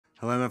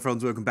Hello my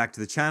friends, welcome back to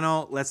the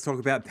channel. Let's talk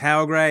about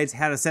Powergrades,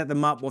 how to set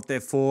them up, what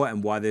they're for,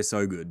 and why they're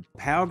so good.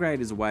 Powergrade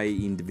is a way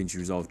in Davinci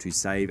Resolve to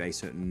save a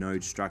certain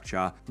node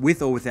structure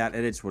with or without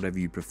edits, whatever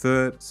you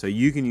prefer, so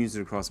you can use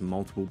it across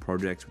multiple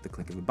projects with the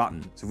click of a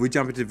button. So if we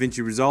jump into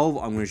Davinci Resolve,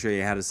 I'm going to show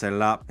you how to set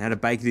it up and how to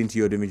bake it into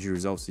your Davinci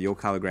Resolve so your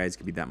color grades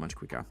can be that much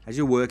quicker. As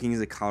you're working as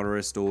a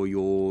colorist or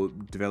you're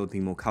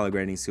developing more color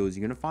grading skills,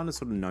 you're going to find a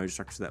sort of node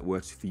structure that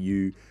works for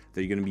you,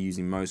 that you're going to be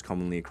using most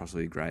commonly across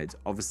all your grades.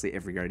 Obviously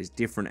every grade is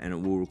different and it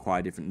will require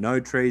different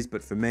node trees,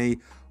 but for me,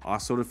 I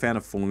sort of found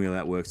a formula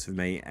that works for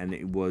me, and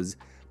it was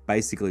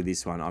basically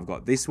this one. I've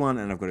got this one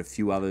and I've got a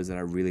few others that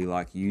I really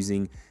like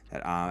using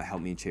that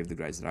help me achieve the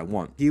grades that I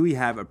want. Here we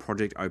have a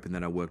project open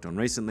that I worked on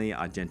recently,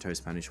 Argento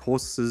Spanish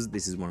horses.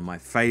 This is one of my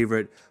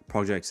favorite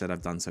projects that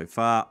I've done so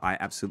far. I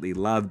absolutely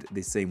loved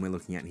this scene we're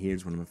looking at here.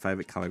 It's one of my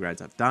favorite color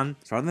grades I've done.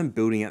 So rather than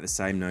building out the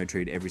same node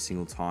tree every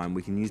single time,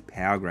 we can use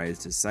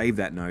Powergrades to save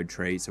that node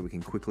tree so we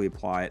can quickly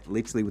apply it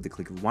literally with the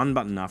click of one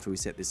button after we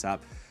set this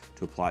up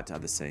to apply it to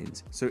other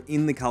scenes. So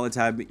in the color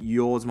tab,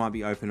 yours might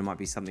be open, it might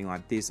be something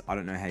like this. I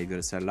don't know how you've got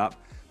to set it up.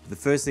 The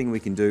first thing we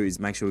can do is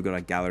make sure we've got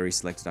our gallery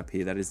selected up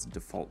here. That is the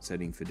default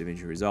setting for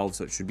Davinci Resolve,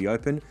 so it should be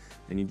open.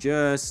 And you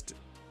just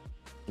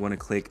want to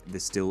click the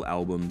still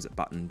albums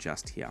button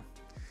just here.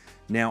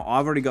 Now,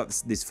 I've already got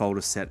this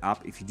folder set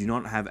up. If you do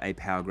not have a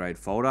Powergrade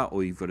folder,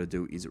 all you've got to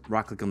do is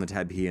right click on the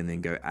tab here and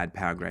then go add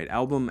Powergrade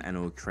album, and it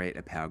will create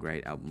a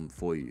Powergrade album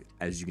for you.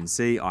 As you can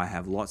see, I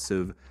have lots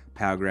of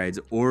Powergrades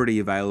already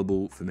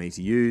available for me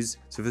to use.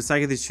 So for the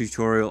sake of this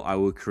tutorial, I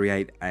will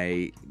create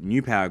a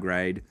new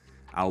Powergrade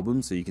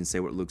album so you can see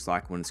what it looks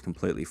like when it's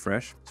completely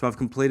fresh. So I've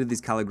completed this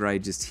color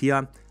grade just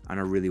here and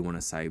I really want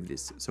to save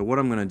this. So what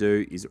I'm going to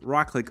do is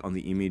right click on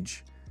the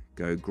image,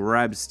 go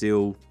grab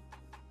still,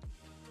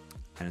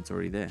 and it's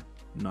already there.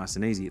 Nice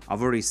and easy.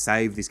 I've already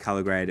saved this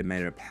color grade and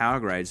made it a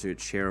Powergrade so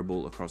it's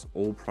shareable across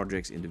all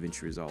projects in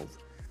Davinci Resolve.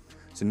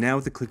 So now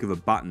with the click of a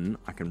button,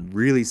 I can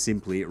really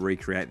simply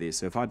recreate this.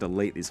 So if I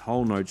delete this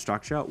whole node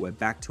structure, we're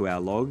back to our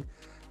log,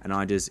 and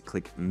I just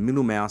click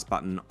middle mouse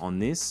button on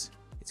this,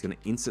 it's going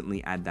to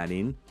instantly add that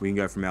in. We can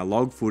go from our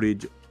log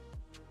footage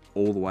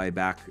all the way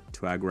back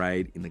to our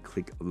grade in the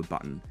click of a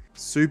button.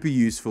 Super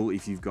useful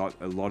if you've got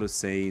a lot of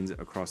scenes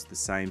across the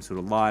same sort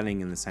of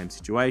lighting and the same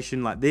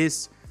situation like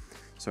this,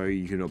 so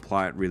you can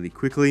apply it really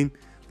quickly.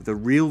 But the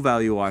real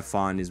value I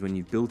find is when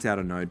you've built out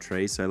a node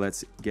tree. So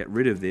let's get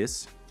rid of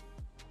this,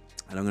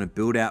 and I'm going to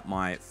build out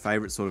my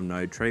favorite sort of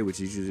node tree,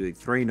 which is usually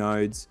 3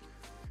 nodes,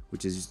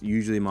 which is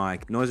usually my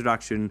noise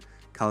reduction,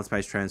 color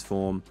space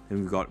transform, and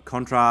we've got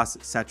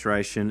contrast,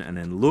 saturation, and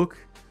then look.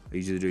 I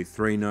usually do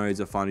 3 nodes.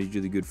 I find it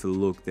really good for the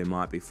look. There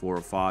might be 4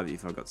 or 5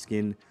 if I've got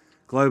skin.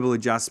 Global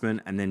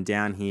adjustment, and then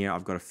down here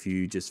I've got a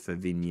few just for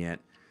vignette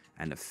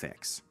and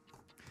effects.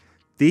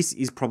 This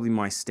is probably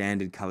my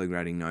standard color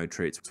grading node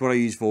tree. It's what I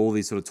use for all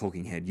these sort of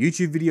talking head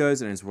YouTube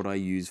videos, and it's what I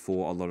use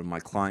for a lot of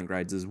my client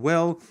grades as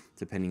well,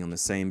 depending on the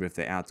scene. But if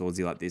they're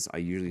outdoorsy like this, I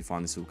usually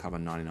find this will cover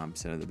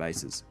 99% of the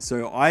bases.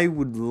 So I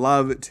would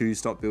love to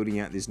stop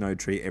building out this node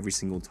tree every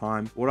single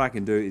time. What I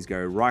can do is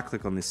go right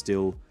click on this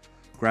still,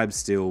 grab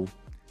still,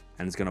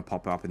 and it's going to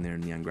pop up in there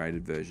in the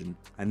ungraded version.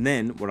 And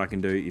then what I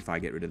can do, if I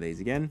get rid of these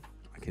again,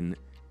 I can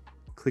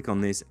click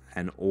on this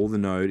and all the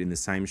node in the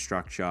same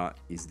structure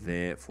is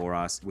there for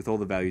us with all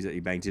the values that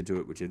you banked into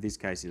it, which in this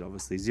case is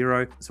obviously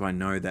 0. So I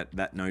know that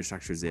that node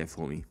structure is there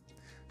for me.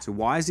 So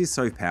why is this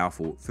so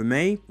powerful? For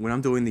me, when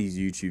I'm doing these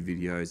YouTube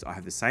videos, I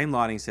have the same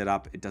lighting set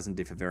up. It doesn't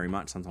differ very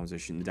much. Sometimes I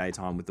shoot in the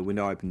daytime with the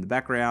window open in the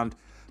background,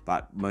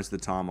 but most of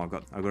the time I've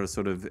got a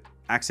sort of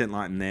accent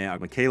light in there. I've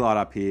got my key light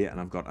up here,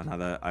 and I've got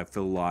a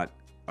fill light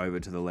over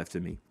to the left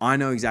of me. I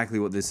know exactly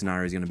what this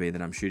scenario is going to be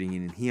that I'm shooting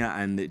in here,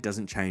 and it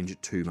doesn't change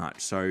too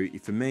much. So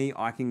for me,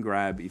 I can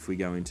grab, if we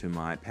go into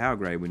my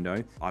Powergrade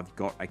window, I've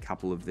got a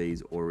couple of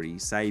these already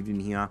saved in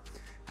here,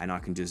 and I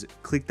can just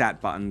click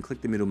that button, click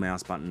the middle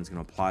mouse button. It's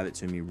going to apply that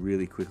to me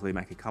really quickly,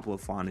 make a couple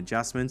of fine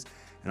adjustments,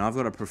 and I've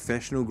got a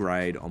professional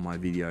grade on my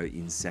video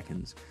in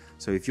seconds.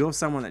 So if you're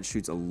someone that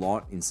shoots a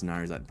lot in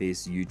scenarios like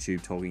this,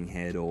 YouTube talking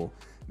head, or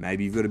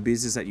maybe you've got a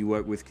business that you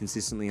work with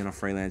consistently on a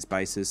freelance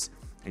basis,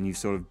 and you've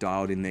sort of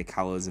dialed in their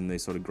colors and their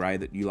sort of gray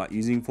that you like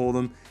using for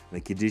them, and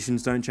the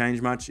conditions don't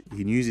change much, you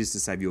can use this to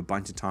save you a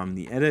bunch of time in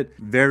the edit.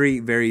 Very,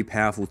 very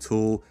powerful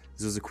tool.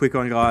 This was a quick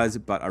one, guys,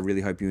 but I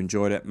really hope you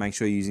enjoyed it. Make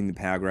sure you're using the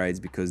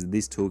Powergrades because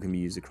this tool can be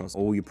used across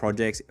all your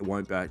projects. It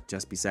won't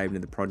just be saved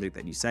in the project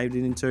that you saved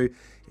it into.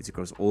 It's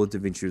across all of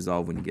Davinci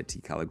Resolve when you get to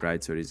your color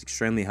grade, so it is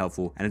extremely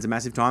helpful and it's a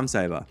massive time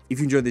saver. If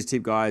you enjoyed this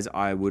tip, guys,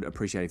 I would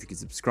appreciate if you could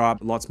subscribe.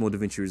 Lots more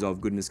Davinci Resolve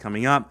goodness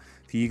coming up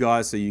for you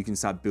guys so you can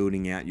start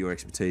building out your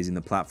expertise in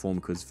the platform,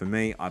 because for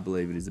me, I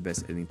believe it is the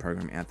best editing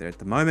program out there at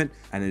the moment,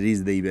 and it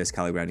is the best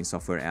color grading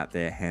software out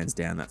there, hands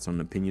down. That's not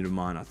an opinion of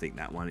mine. I think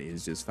that one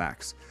is just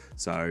facts.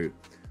 So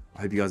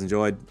I hope you guys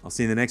enjoyed. I'll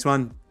see you in the next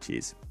one.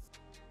 Cheers.